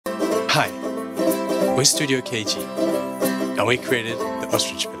We're Studio KG, and we created the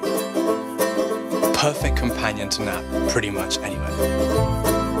Ostrich Pillow. Perfect companion to nap pretty much anywhere.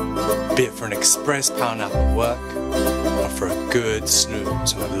 Be it for an express power nap at work, or for a good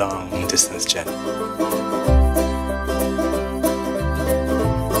snooze on a long distance journey.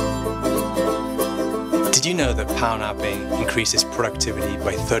 Did you know that power napping increases productivity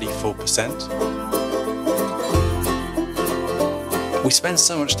by 34%? We spend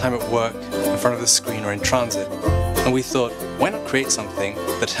so much time at work, in front of the screen or in transit, and we thought, why not create something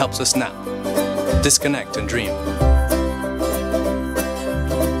that helps us nap, disconnect and dream?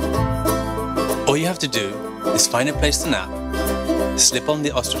 All you have to do is find a place to nap, slip on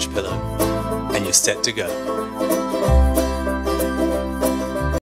the Ostrich Pillow, and you're set to go.